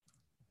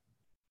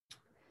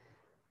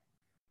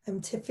I'm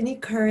Tiffany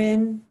Curran,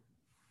 in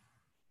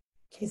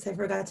case I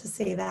forgot to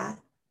say that.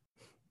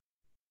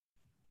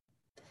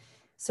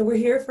 So we're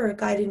here for a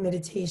guided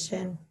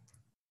meditation.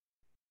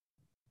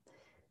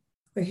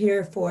 We're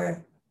here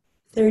for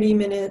 30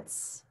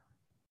 minutes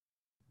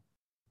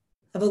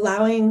of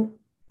allowing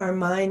our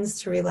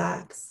minds to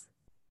relax.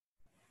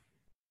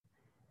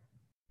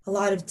 A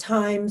lot of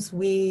times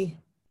we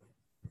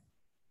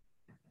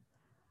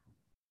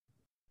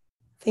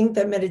think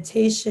that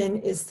meditation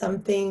is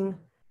something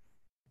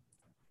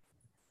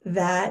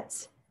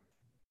that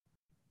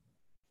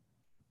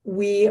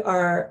we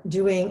are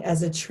doing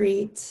as a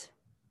treat,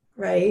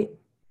 right?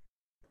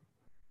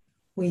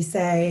 We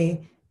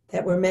say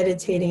that we're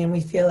meditating and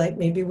we feel like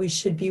maybe we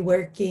should be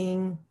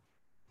working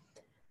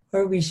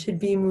or we should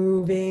be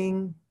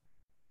moving.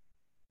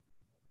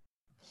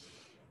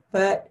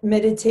 But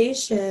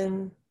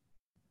meditation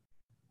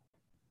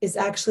is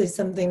actually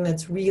something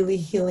that's really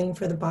healing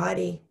for the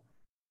body.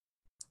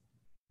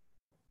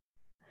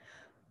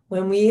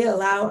 When we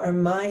allow our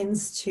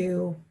minds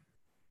to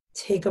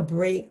take a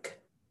break,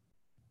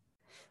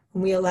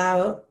 when we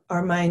allow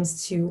our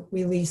minds to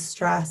release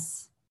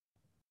stress,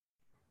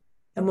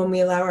 and when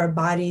we allow our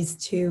bodies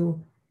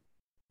to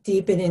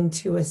deepen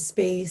into a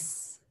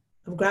space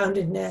of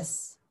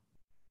groundedness,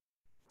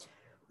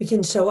 we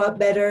can show up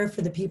better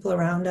for the people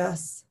around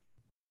us.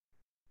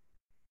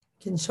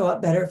 We can show up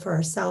better for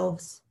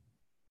ourselves.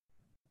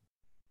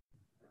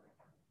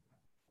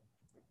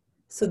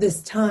 So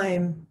this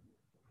time,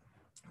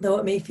 though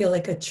it may feel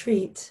like a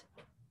treat,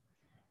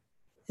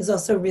 is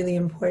also really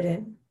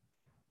important.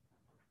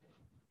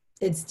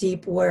 It's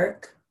deep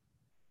work.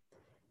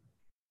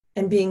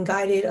 And being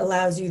guided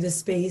allows you the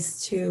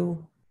space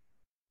to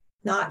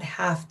not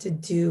have to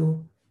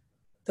do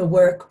the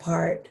work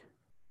part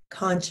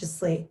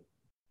consciously.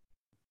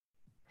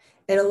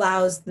 It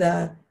allows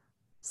the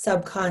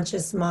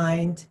subconscious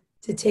mind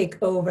to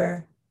take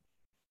over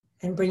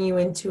and bring you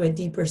into a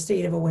deeper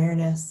state of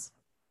awareness.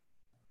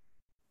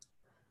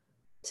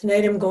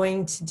 Tonight I'm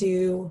going to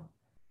do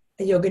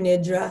a yoga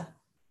nidra,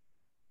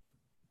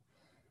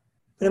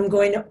 but I'm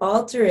going to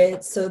alter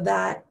it so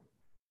that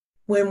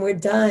when we're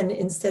done,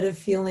 instead of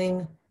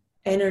feeling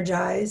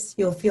energized,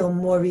 you'll feel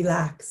more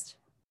relaxed.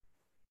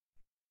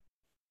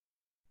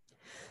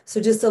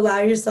 So just allow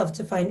yourself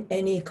to find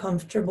any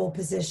comfortable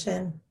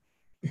position.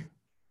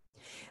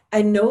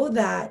 I know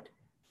that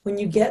when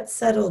you get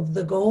settled,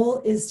 the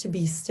goal is to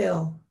be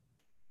still.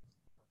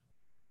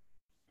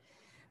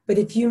 But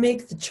if you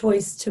make the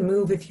choice to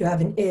move, if you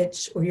have an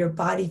itch or your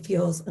body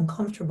feels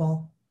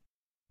uncomfortable,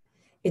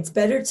 it's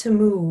better to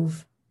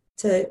move,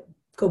 to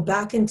go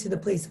back into the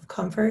place of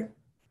comfort,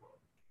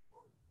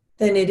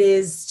 than it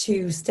is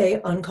to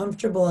stay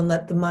uncomfortable and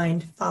let the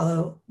mind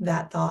follow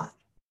that thought.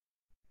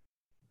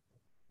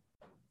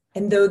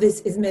 And though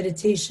this is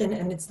meditation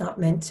and it's not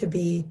meant to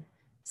be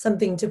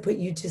something to put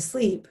you to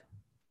sleep,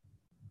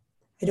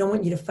 I don't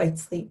want you to fight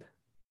sleep,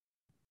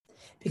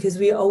 because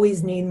we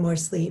always need more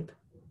sleep.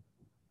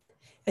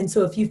 And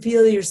so if you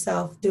feel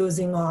yourself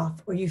dozing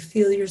off or you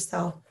feel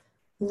yourself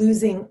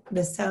losing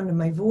the sound of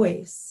my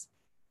voice,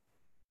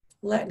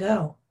 let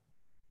go.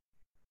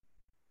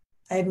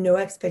 I have no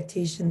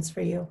expectations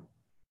for you.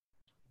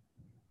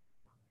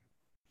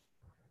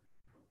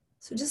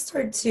 So just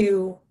start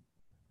to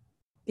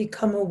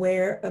become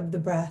aware of the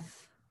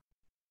breath.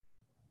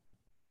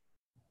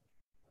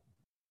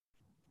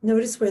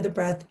 Notice where the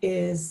breath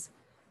is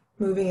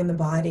moving in the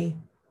body.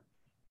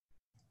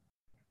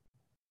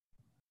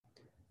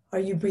 Are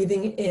you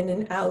breathing in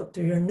and out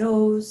through your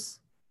nose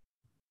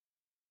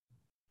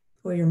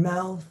or your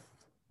mouth,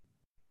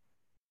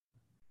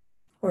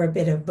 or a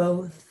bit of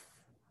both?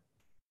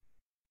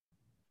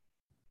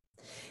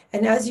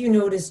 And as you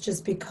notice,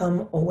 just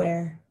become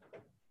aware.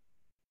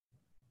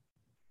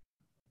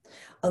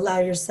 Allow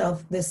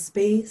yourself this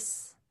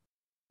space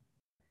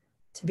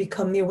to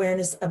become the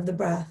awareness of the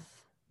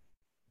breath,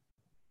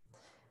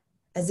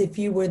 as if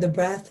you were the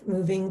breath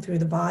moving through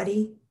the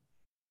body.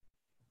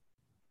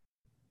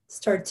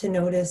 Start to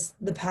notice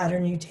the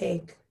pattern you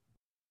take.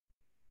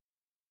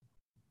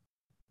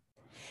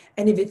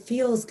 And if it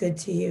feels good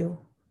to you,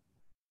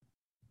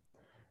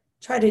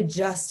 try to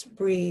just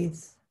breathe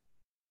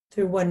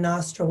through one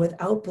nostril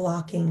without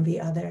blocking the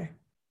other,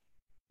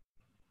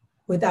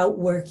 without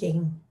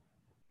working.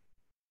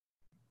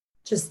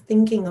 Just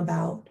thinking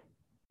about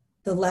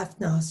the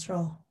left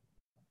nostril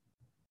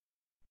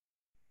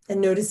and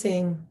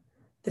noticing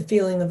the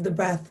feeling of the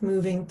breath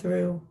moving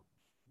through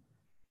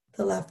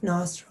the left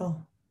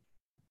nostril.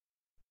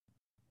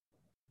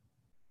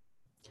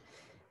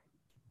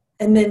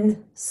 And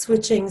then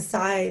switching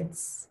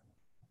sides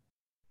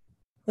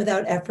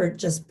without effort,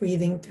 just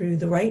breathing through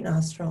the right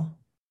nostril.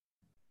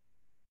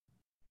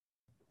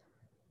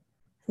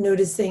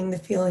 Noticing the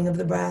feeling of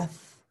the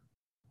breath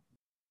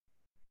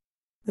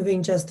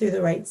moving just through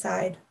the right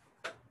side.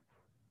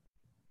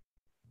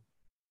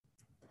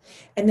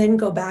 And then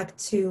go back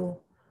to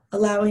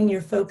allowing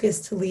your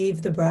focus to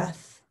leave the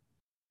breath,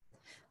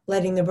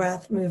 letting the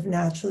breath move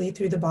naturally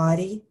through the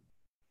body.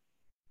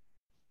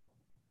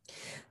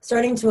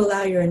 Starting to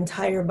allow your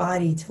entire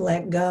body to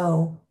let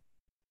go.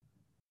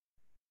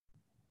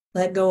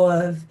 Let go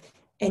of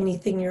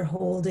anything you're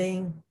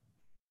holding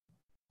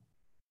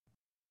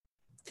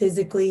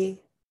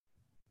physically,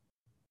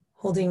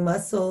 holding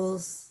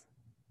muscles,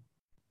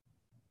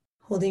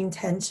 holding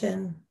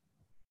tension.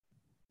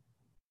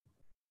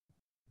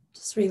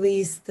 Just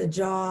release the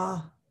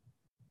jaw,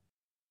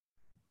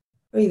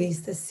 release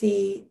the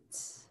seat,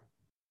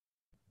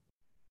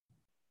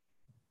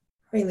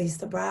 release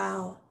the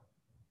brow.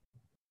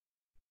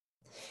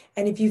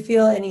 And if you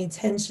feel any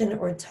tension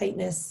or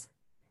tightness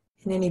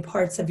in any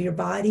parts of your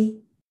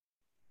body,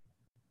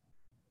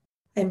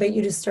 I invite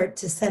you to start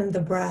to send the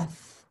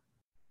breath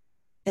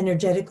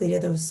energetically to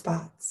those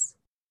spots.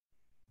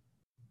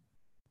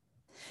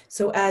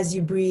 So as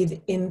you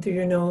breathe in through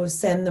your nose,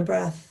 send the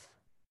breath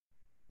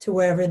to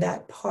wherever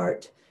that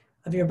part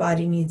of your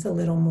body needs a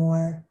little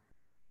more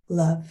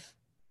love,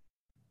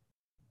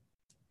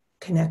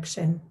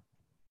 connection,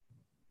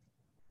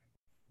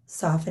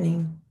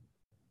 softening.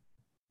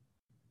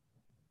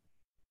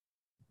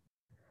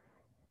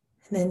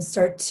 And then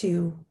start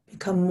to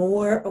become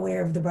more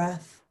aware of the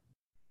breath.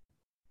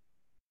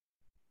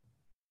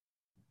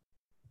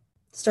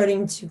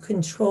 Starting to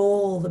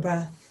control the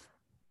breath.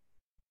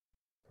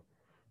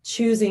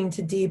 Choosing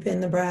to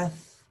deepen the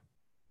breath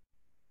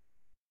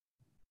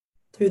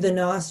through the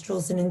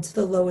nostrils and into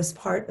the lowest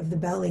part of the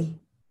belly.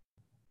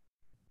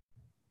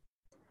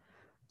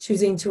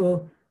 Choosing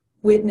to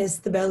witness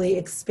the belly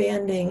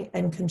expanding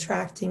and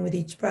contracting with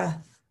each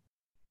breath.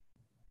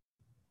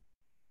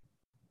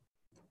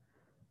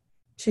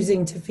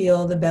 Choosing to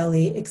feel the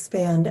belly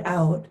expand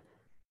out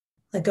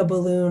like a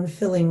balloon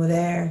filling with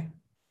air.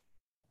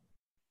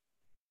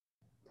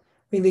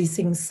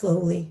 Releasing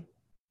slowly.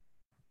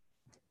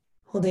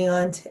 Holding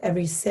on to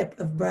every sip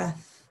of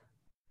breath.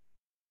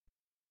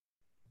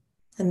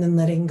 And then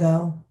letting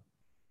go.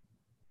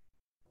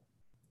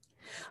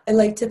 I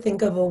like to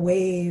think of a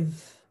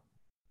wave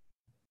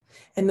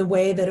and the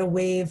way that a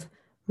wave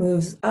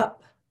moves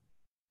up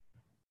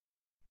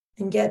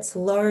and gets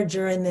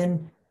larger and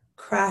then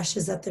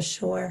crashes at the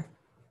shore.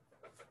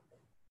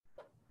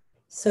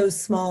 So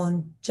small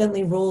and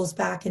gently rolls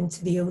back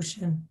into the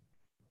ocean.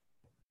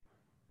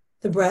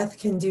 The breath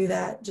can do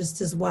that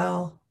just as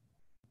well.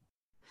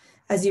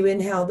 As you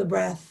inhale, the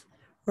breath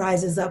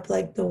rises up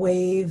like the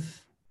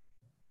wave.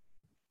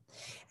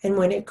 And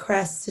when it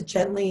crests, it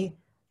gently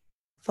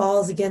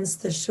falls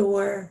against the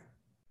shore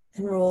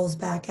and rolls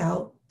back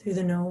out through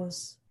the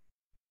nose.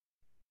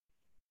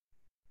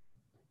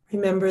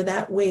 Remember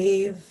that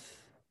wave.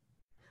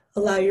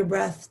 Allow your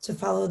breath to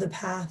follow the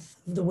path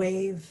of the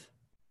wave.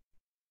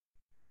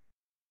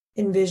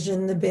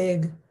 Envision the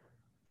big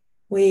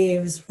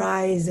waves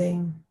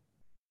rising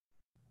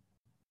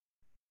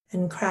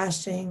and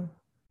crashing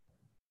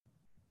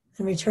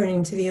and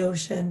returning to the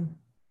ocean.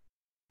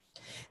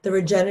 The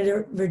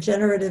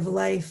regenerative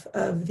life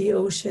of the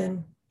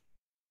ocean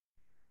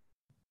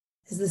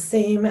is the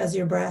same as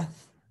your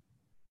breath.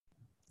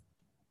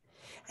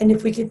 And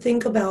if we could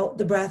think about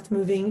the breath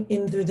moving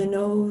in through the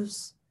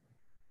nose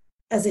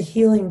as a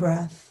healing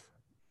breath,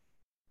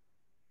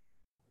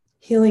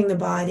 healing the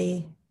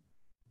body,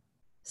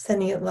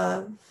 sending it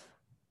love,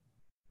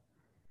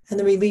 and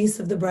the release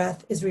of the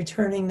breath is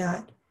returning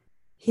that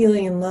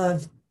healing and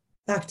love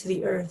back to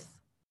the earth,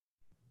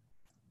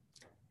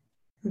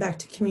 and back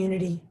to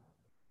community.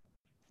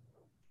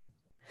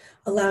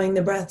 Allowing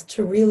the breath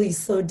to really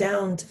slow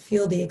down to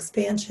feel the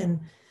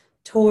expansion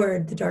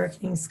toward the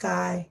darkening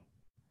sky.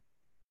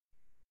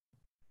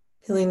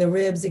 Feeling the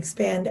ribs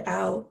expand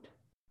out.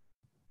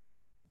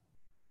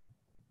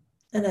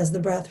 And as the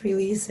breath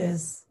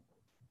releases,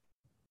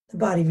 the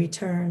body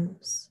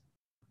returns.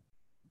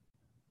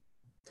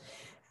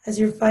 As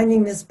you're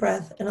finding this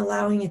breath and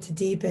allowing it to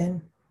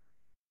deepen,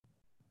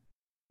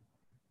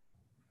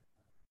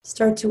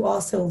 start to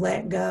also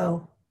let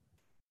go.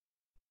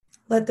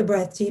 Let the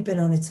breath deepen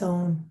on its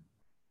own.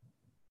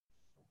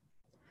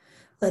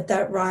 Let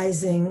that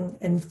rising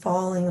and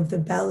falling of the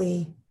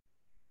belly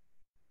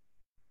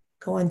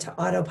go into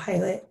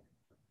autopilot.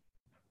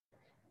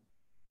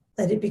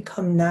 Let it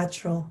become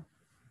natural.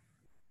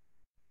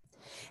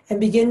 And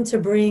begin to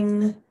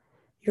bring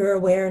your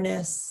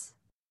awareness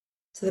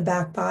to the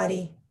back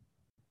body,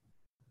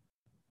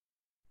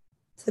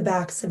 to the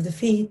backs of the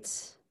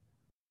feet,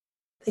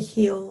 the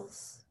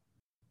heels,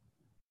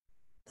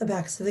 the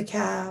backs of the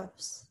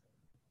calves,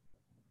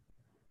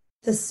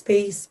 the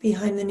space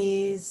behind the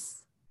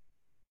knees,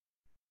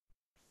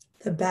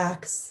 the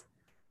backs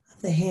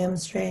of the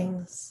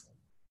hamstrings,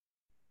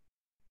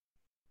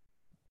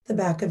 the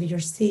back of your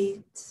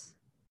seat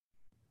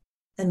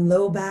and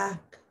low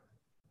back,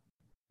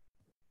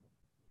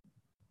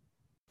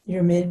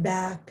 your mid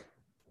back,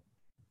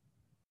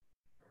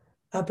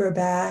 upper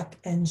back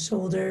and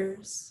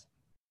shoulders,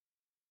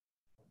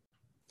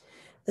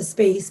 the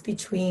space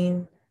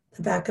between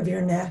the back of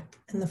your neck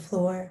and the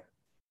floor,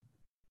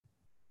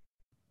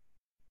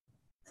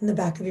 and the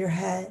back of your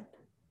head.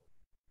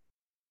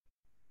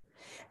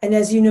 And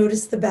as you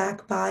notice the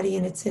back body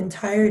in its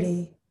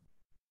entirety,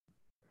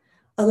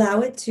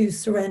 allow it to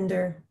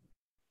surrender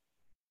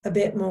a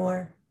bit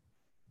more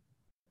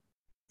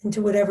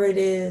into whatever it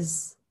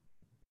is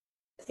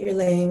that you're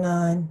laying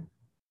on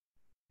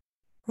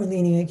or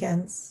leaning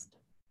against.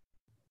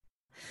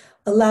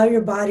 Allow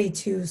your body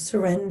to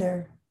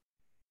surrender,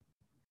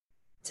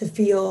 to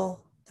feel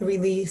the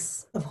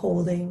release of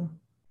holding,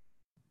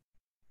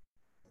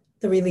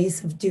 the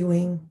release of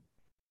doing,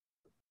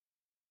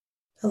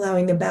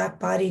 allowing the back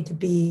body to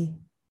be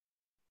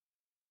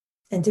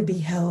and to be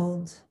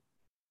held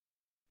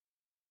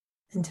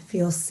and to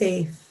feel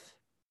safe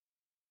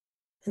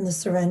in the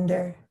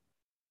surrender.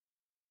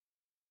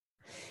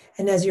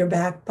 And as your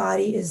back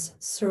body is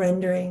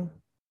surrendering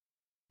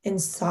and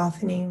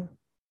softening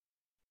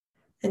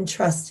and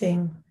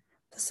trusting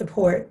the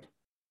support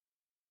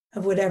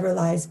of whatever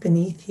lies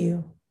beneath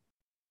you,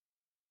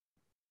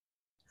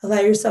 allow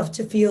yourself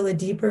to feel a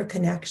deeper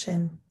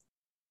connection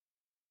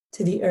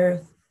to the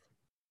earth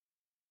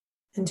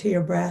and to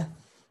your breath,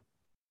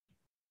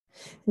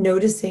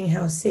 noticing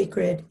how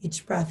sacred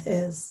each breath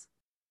is.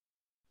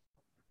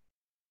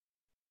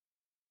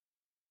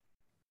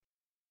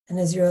 And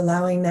as you're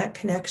allowing that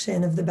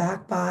connection of the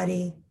back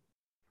body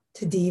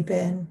to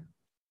deepen,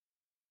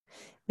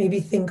 maybe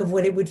think of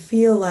what it would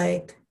feel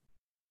like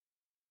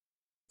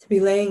to be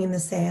laying in the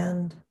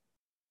sand,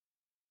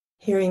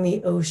 hearing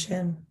the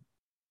ocean,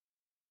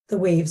 the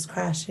waves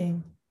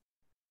crashing,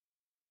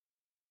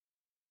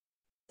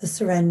 the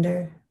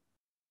surrender.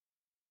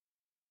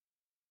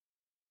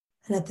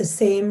 And at the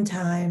same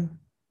time,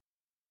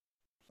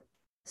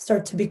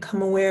 start to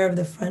become aware of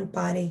the front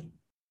body,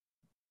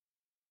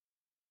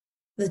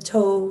 the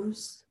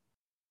toes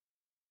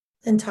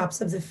and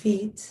tops of the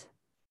feet,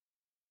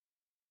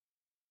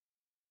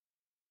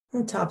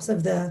 and tops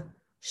of the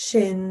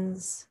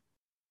shins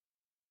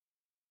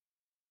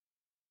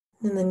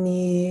and the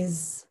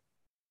knees,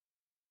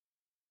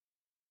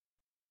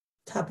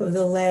 top of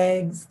the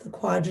legs, the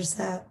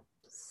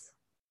quadriceps,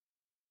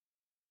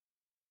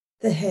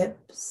 the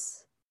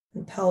hips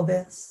and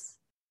pelvis,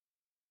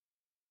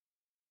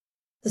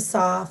 the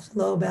soft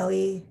low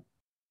belly,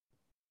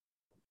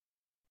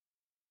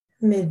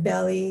 mid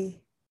belly,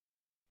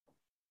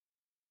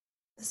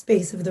 the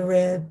space of the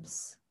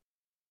ribs,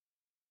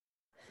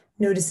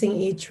 noticing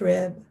each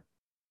rib,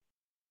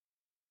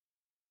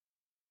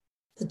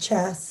 the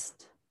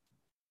chest,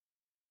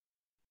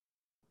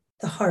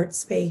 the heart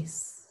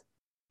space.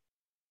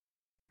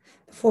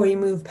 Before you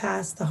move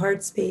past the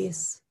heart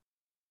space,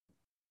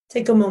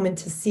 take a moment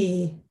to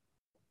see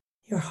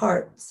your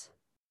heart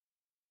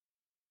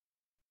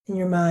in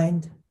your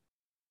mind.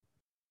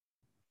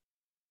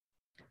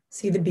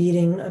 See the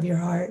beating of your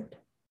heart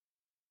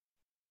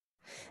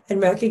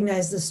and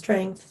recognize the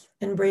strength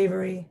and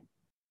bravery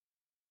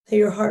that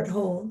your heart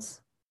holds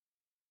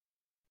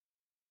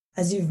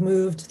as you've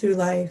moved through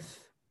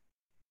life,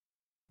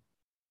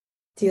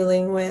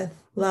 dealing with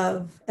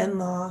love and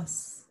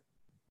loss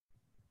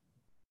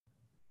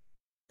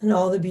and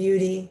all the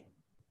beauty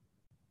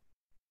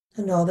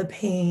and all the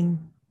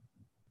pain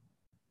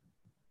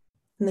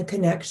and the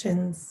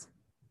connections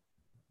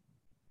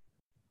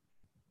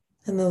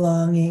and the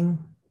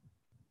longing.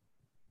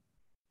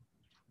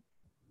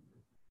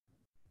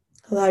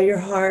 Allow your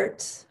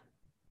heart,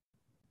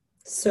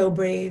 so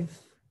brave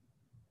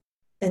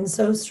and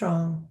so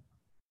strong,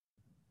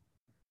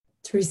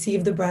 to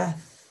receive the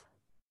breath,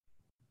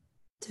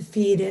 to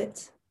feed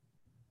it,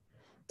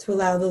 to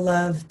allow the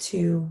love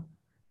to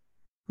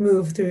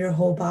move through your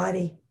whole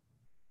body.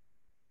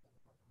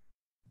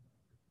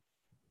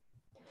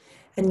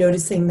 And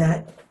noticing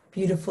that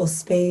beautiful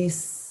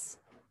space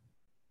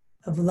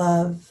of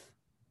love.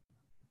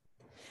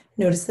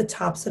 Notice the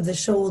tops of the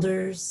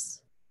shoulders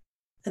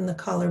and the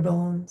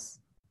collarbones,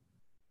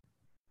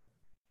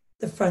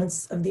 the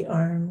fronts of the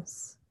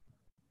arms,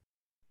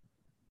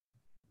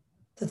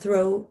 the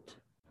throat,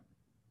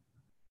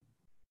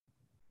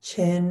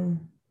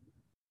 chin,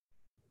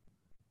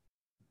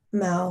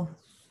 mouth,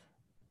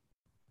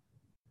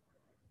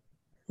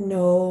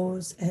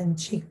 nose and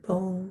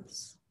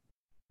cheekbones,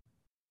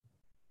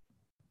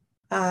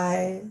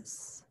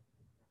 eyes.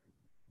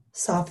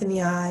 Soften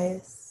the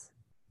eyes.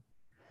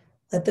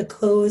 Let the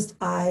closed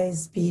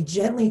eyes be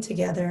gently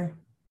together.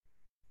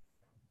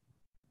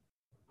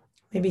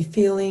 Maybe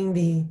feeling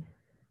the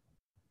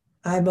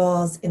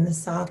eyeballs in the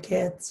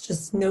sockets,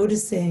 just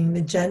noticing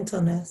the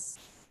gentleness.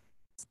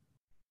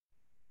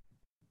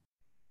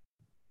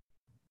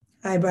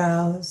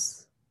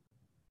 Eyebrows,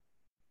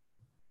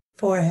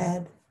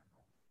 forehead.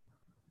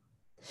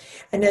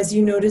 And as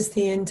you notice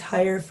the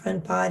entire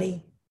front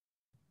body,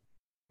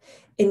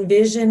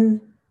 envision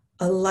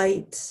a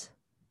light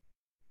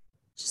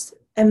just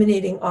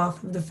emanating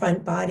off of the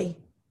front body.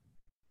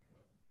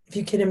 If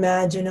you can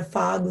imagine a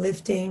fog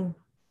lifting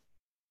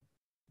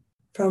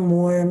from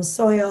warm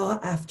soil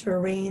after a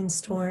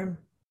rainstorm,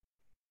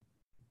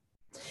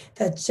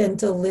 that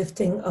gentle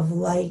lifting of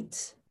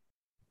light.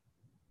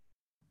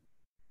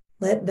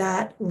 Let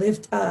that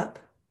lift up,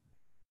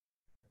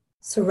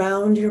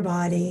 surround your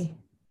body,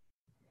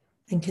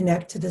 and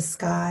connect to the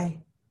sky.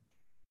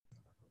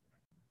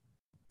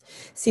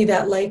 See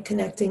that light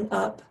connecting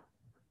up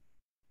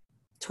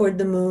toward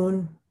the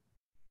moon.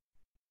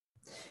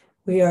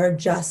 We are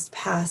just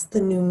past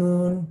the new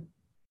moon.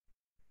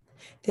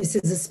 This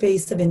is a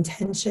space of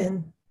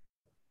intention,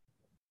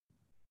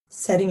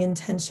 setting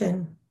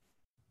intention,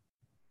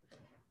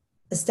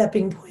 a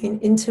stepping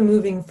point into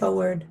moving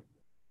forward.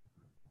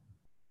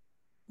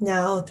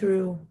 Now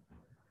through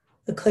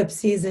eclipse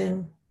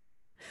season,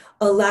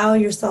 allow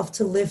yourself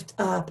to lift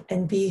up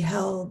and be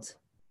held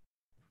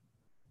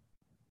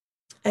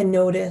and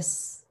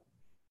notice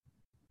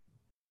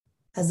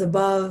as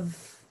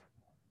above,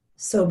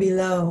 so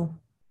below.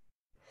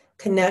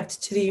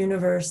 Connect to the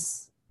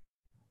universe,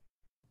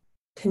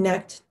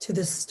 connect to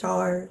the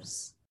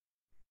stars,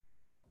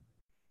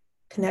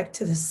 connect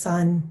to the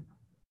sun.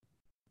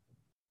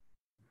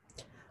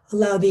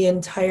 Allow the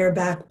entire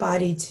back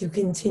body to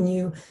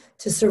continue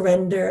to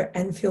surrender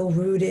and feel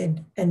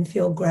rooted and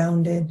feel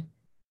grounded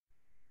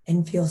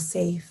and feel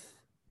safe.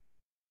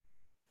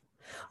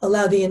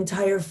 Allow the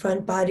entire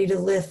front body to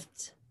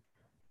lift,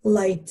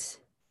 light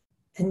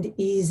and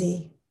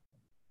easy.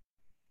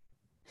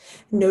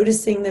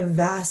 Noticing the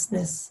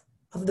vastness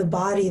of the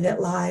body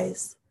that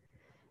lies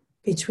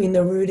between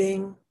the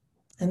rooting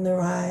and the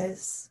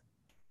rise.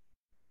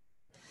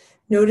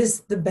 Notice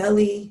the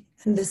belly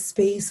and the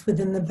space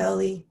within the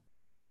belly,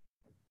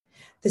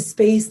 the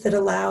space that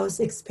allows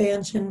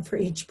expansion for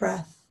each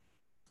breath.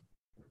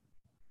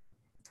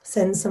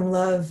 Send some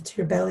love to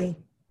your belly.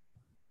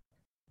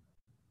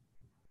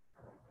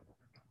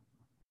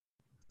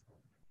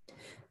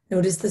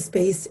 Notice the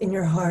space in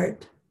your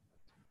heart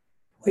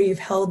where you've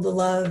held the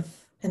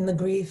love and the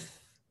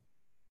grief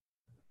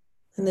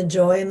and the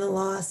joy and the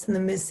loss and the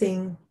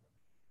missing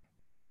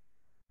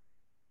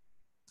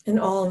and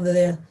all of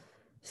the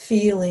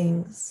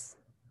feelings.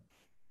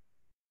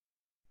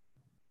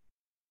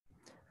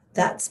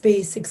 That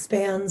space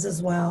expands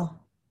as well.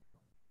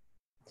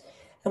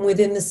 And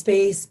within the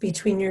space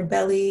between your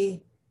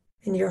belly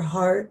and your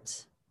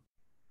heart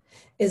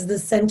is the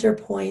center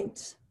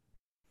point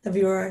of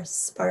your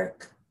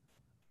spark.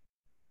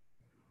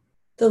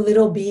 The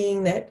little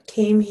being that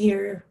came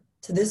here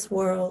to this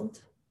world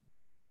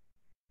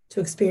to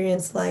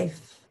experience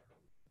life.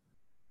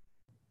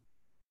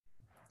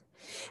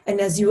 And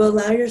as you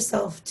allow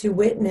yourself to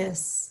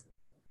witness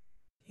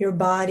your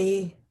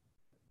body,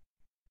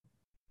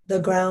 the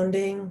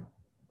grounding,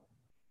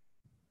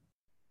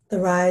 the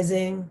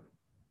rising,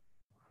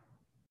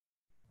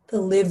 the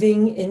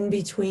living in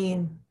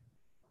between,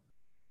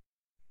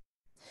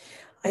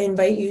 I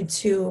invite you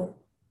to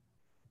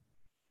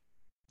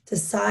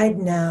decide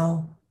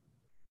now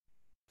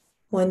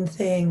one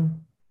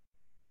thing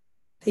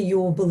that you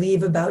will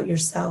believe about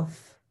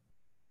yourself.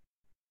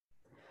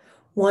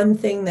 One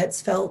thing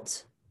that's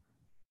felt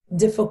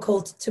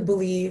difficult to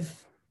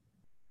believe.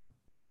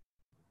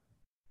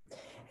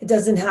 It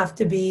doesn't have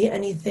to be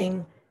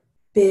anything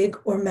big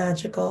or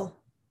magical,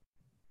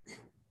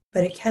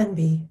 but it can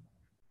be.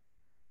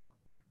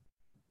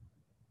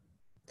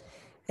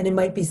 And it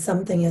might be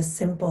something as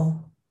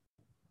simple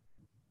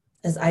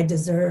as I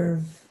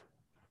deserve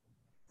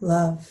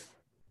love,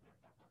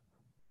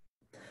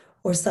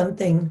 or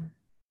something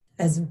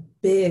as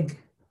big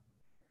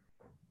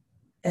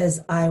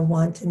as I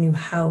want a new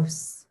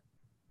house.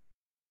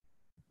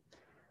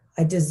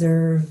 I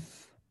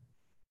deserve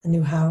a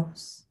new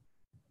house.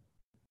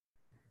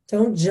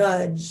 Don't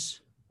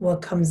judge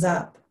what comes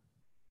up.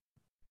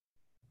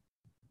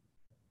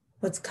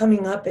 What's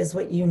coming up is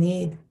what you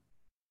need.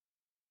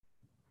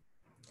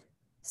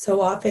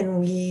 So often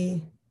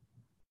we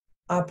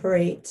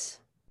operate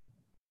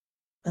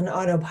on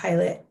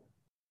autopilot.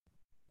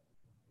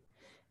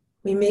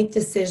 We make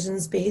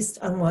decisions based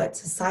on what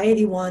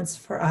society wants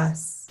for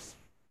us,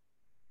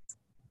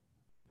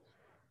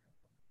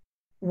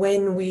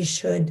 when we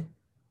should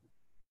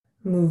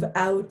move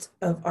out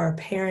of our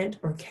parent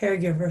or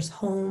caregiver's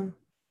home,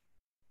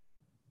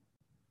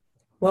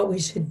 what we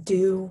should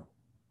do,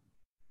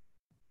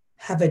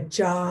 have a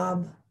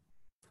job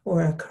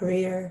or a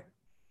career,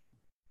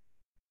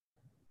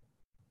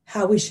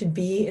 how we should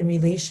be in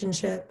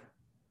relationship,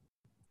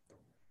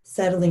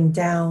 settling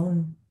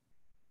down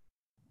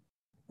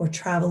or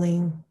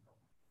traveling.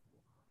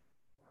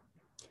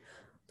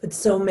 But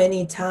so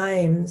many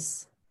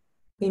times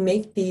we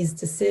make these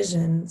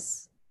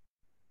decisions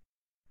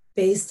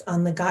based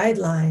on the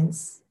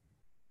guidelines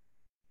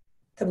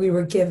that we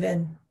were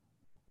given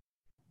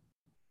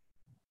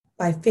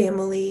by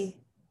family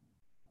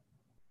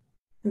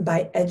and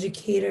by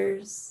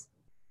educators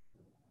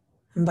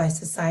and by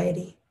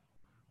society.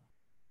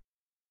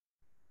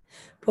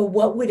 But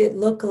what would it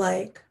look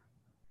like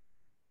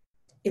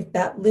if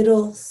that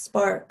little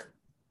spark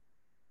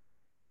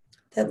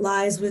that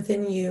lies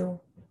within you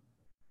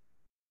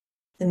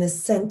in the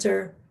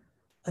center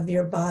of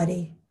your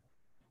body,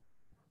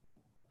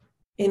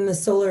 in the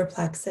solar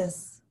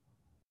plexus,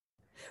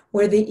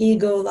 where the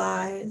ego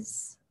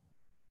lies,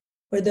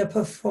 where the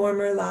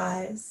performer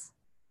lies,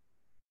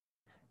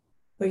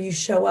 where you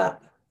show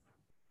up?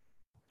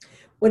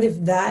 What if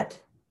that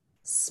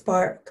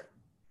spark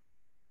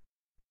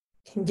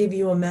can give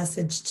you a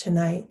message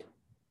tonight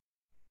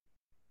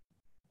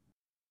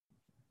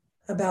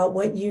about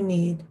what you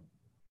need,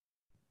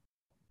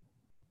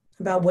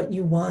 about what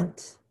you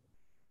want,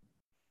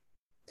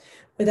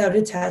 without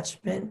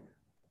attachment,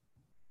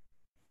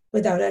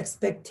 without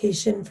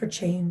expectation for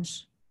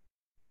change.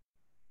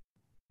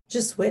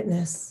 Just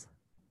witness.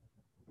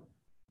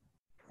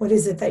 What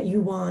is it that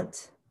you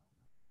want?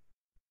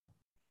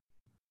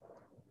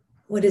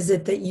 What is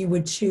it that you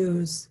would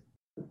choose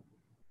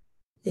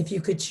if you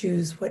could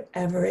choose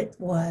whatever it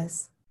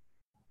was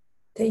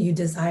that you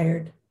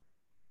desired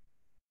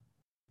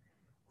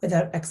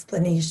without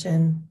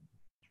explanation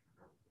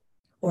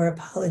or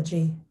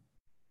apology?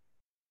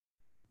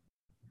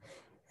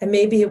 And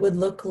maybe it would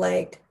look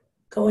like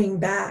going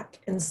back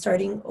and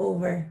starting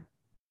over.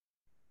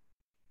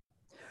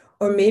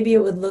 Or maybe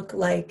it would look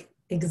like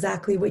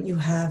exactly what you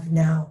have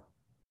now.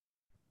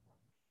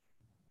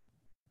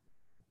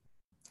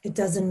 It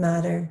doesn't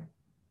matter.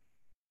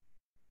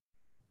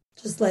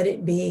 Just let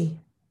it be.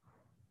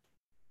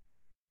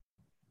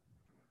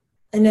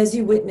 And as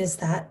you witness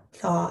that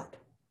thought,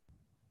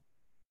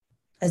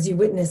 as you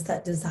witness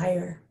that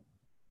desire,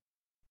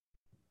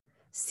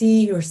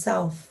 see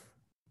yourself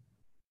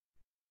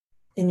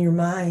in your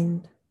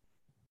mind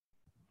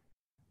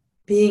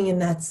being in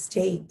that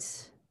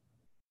state,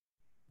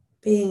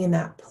 being in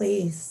that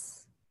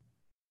place.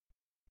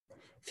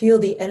 Feel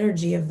the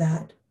energy of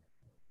that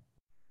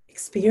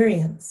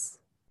experience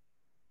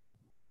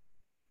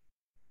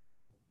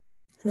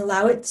and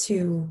allow it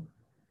to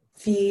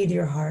feed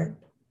your heart.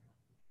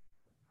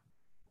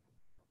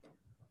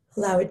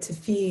 Allow it to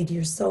feed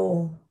your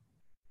soul.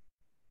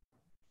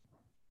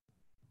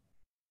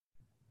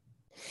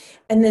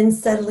 And then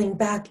settling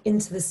back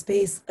into the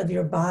space of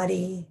your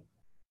body,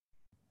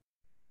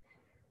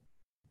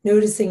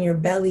 noticing your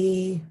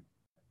belly,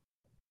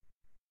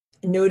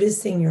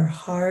 noticing your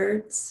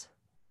heart.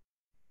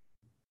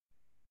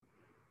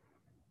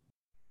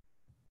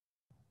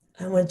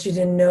 I want you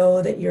to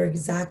know that you're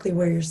exactly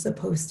where you're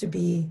supposed to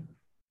be.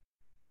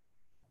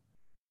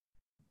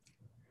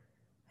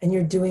 And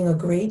you're doing a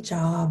great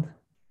job.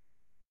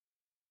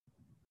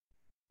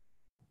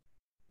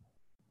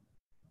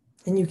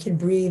 And you can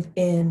breathe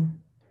in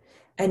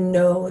and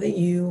know that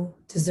you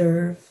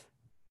deserve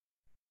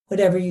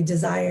whatever you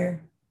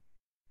desire.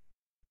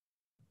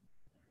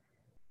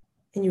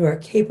 And you are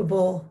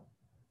capable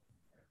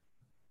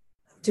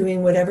of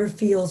doing whatever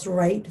feels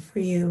right for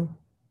you.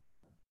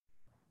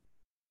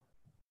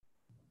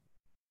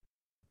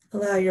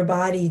 Allow your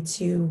body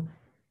to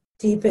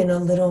deepen a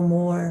little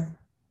more.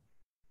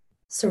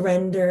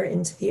 Surrender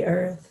into the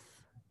earth.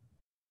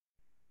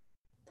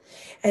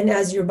 And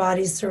as your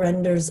body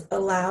surrenders,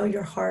 allow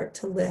your heart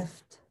to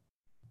lift.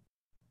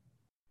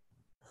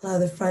 Allow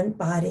the front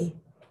body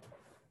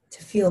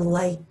to feel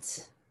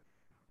light.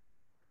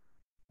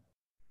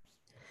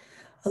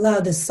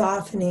 Allow the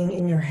softening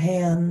in your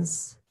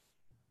hands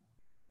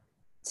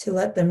to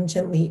let them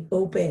gently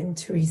open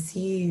to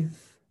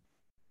receive.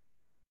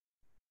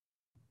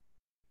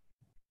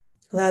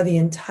 Allow the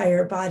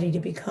entire body to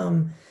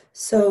become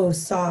so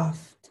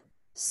soft,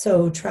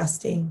 so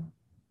trusting.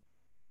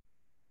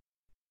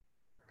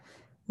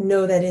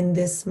 Know that in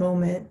this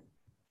moment,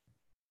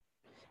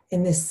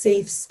 in this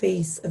safe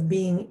space of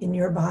being in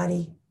your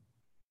body,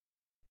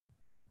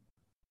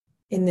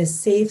 in this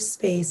safe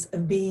space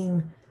of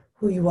being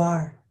who you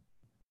are,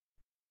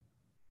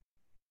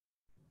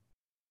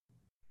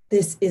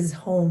 this is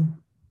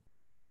home.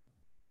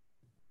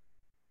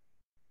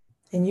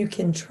 And you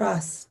can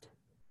trust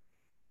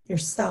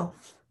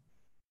yourself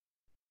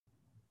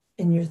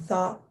and your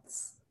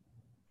thoughts.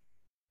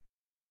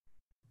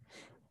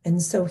 And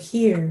so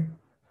here,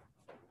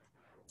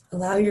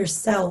 allow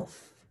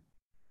yourself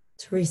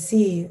to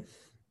receive.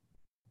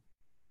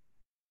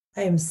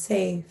 I am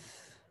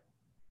safe.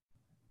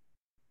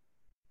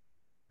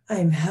 I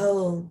am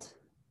held.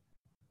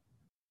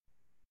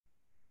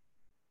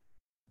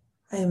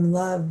 I am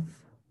loved.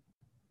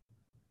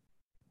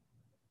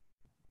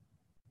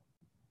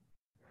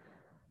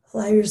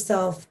 Allow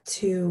yourself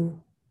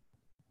to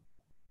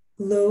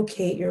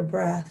locate your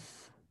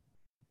breath.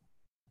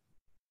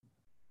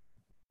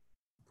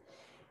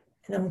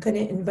 And I'm going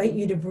to invite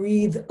you to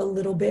breathe a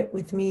little bit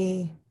with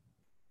me.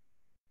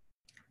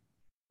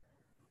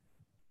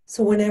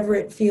 So whenever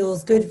it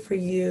feels good for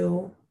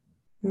you,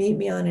 meet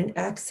me on an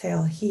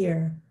exhale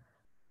here.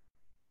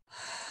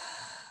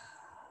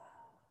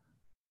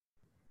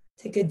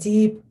 Take a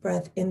deep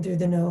breath in through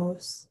the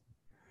nose.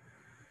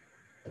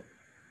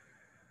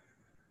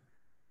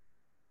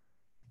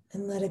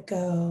 And let it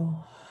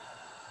go.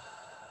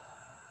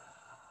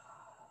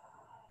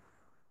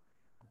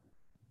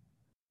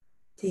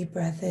 Deep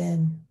breath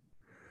in.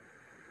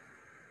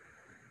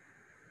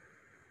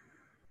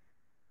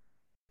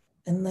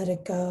 And let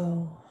it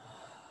go.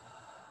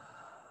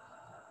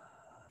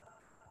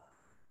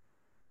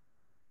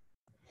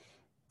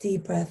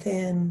 Deep breath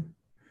in.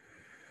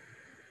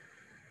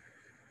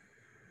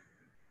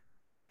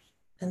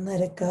 And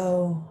let it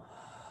go.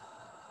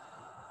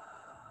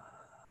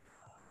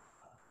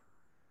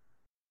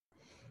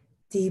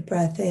 Deep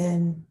breath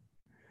in.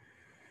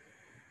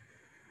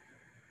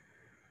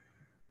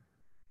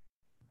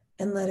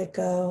 And let it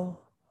go.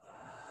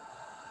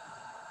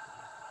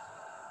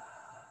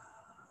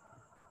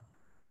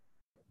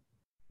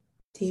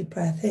 Deep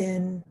breath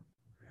in.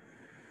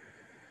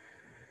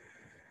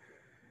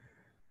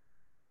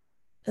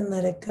 And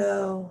let it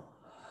go.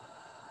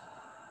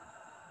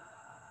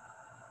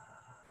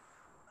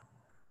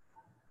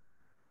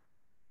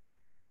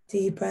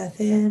 Deep breath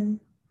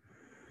in.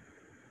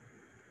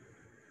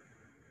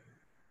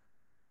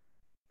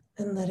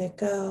 And let it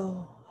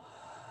go.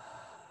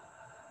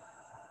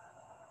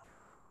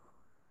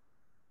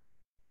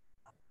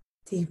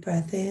 Deep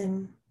breath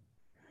in.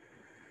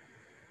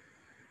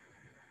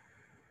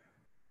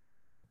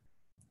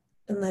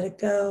 And let it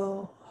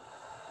go.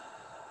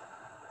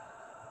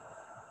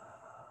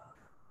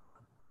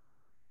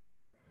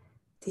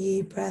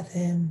 Deep breath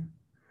in.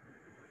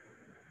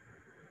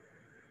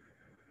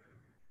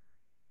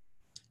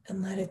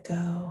 And let it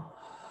go.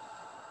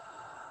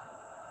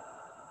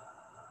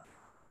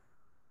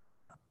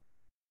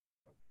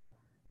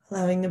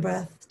 Allowing the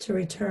breath to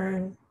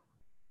return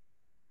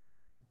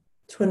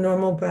to a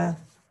normal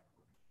breath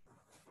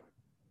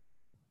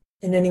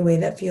in any way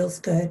that feels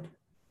good,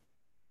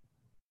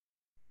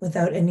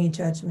 without any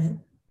judgment.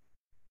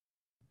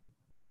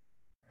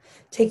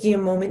 Taking a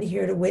moment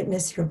here to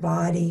witness your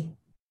body,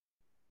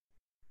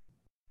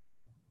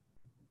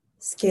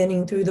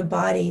 scanning through the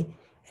body,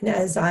 and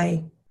as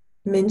I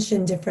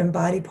mention different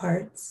body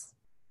parts,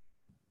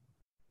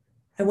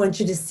 I want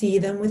you to see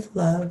them with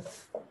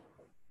love,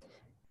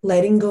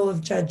 letting go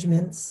of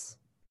judgments,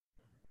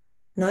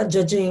 not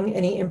judging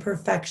any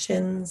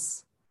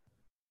imperfections,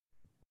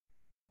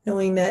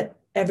 knowing that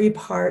every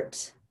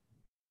part,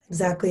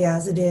 exactly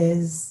as it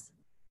is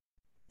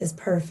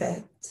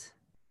perfect.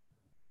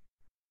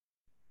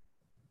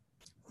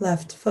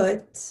 Left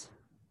foot,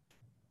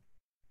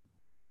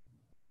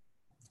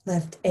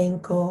 left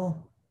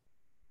ankle,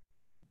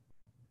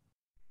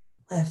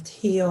 left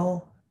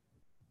heel,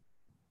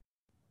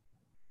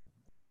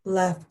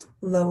 left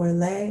lower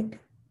leg,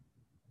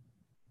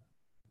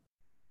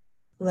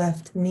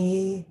 left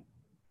knee,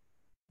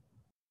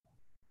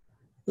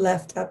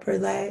 left upper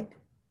leg,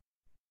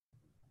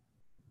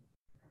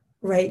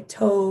 right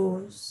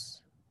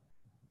toes,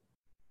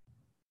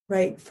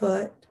 right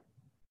foot,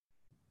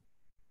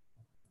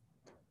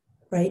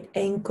 right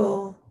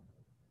ankle,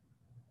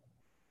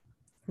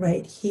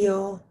 right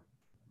heel,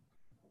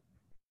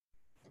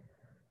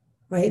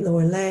 right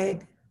lower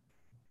leg,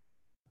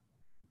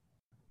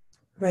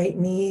 right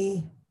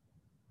knee,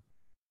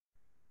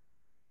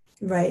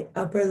 right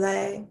upper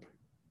leg,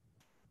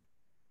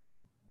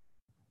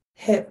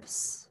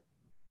 hips,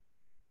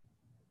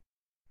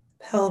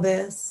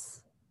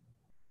 pelvis,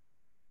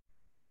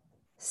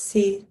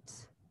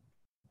 seat,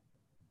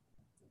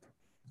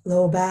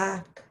 low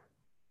back,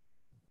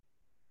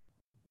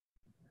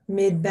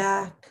 mid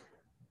back,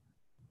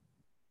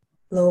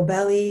 low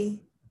belly,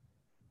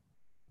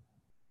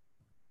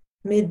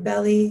 mid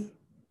belly,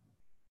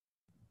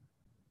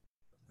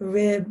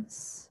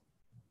 ribs,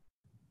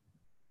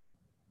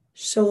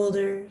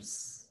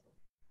 shoulders,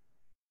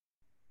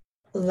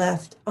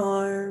 left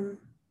arm,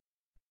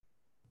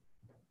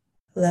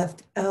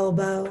 left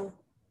elbow,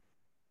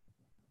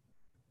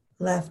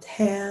 left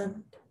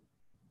hand,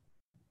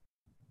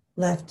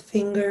 left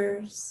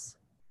fingers,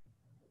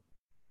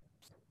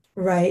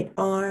 right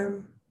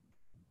arm,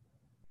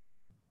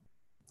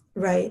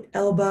 right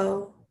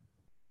elbow,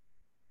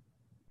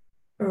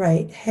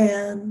 right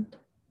hand,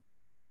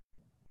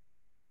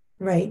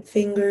 right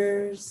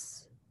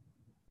fingers,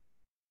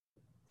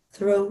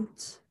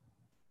 throat,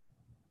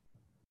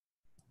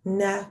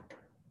 neck,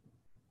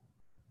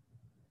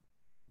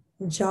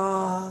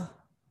 jaw,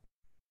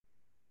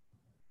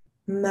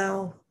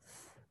 mouth,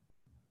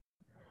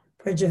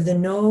 bridge of the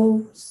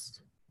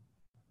nose,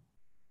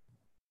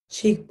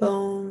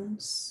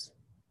 cheekbones,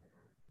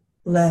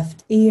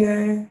 left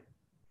ear,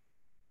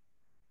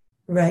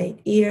 right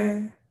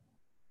ear,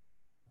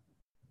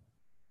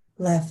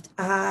 left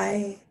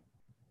eye,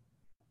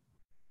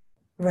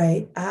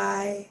 right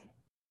eye,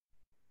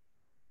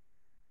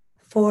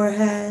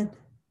 forehead,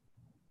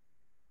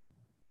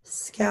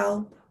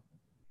 scalp,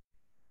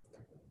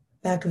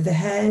 back of the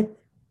head,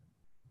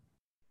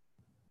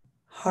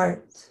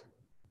 heart.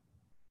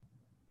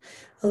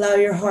 Allow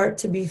your heart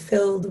to be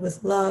filled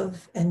with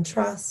love and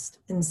trust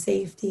and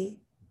safety.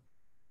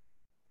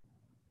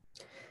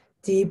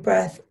 Deep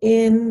breath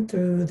in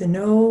through the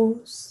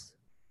nose.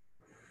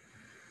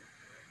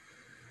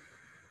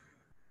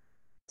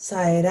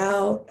 Sigh it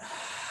out.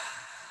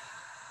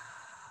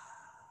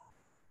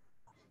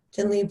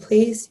 Gently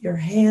place your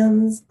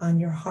hands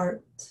on your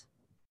heart.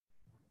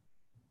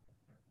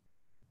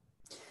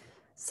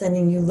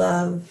 Sending you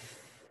love.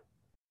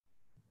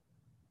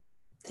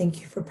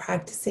 Thank you for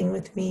practicing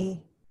with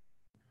me.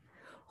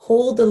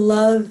 Hold the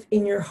love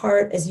in your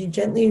heart as you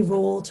gently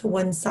roll to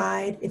one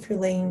side if you're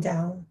laying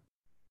down.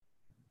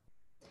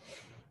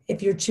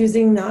 If you're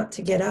choosing not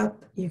to get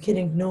up, you can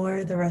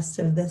ignore the rest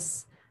of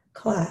this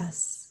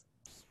class.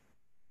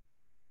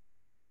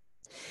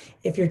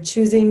 If you're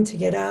choosing to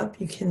get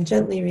up, you can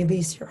gently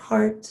release your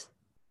heart.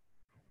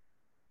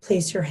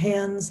 Place your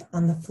hands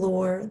on the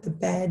floor, the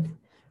bed,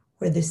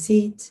 or the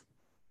seat,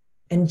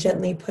 and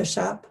gently push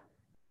up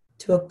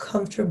to a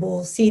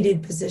comfortable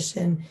seated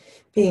position,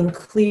 being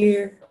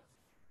clear,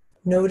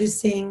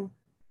 noticing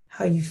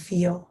how you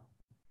feel.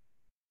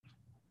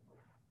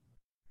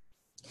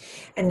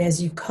 And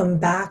as you come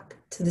back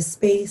to the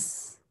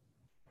space,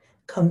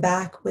 come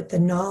back with the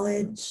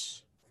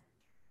knowledge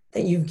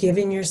that you've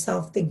given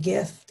yourself the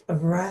gift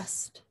of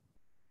rest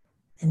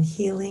and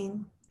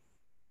healing.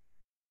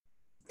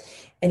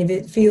 And if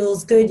it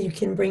feels good, you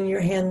can bring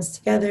your hands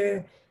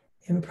together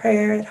in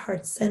prayer at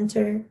heart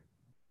center.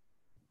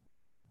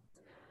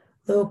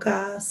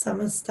 Loka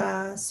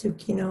samasta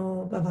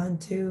sukhino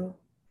bhavantu.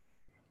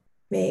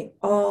 May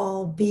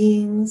all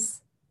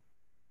beings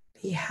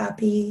be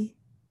happy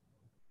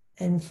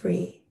and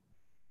free.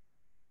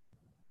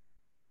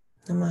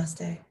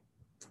 Namaste.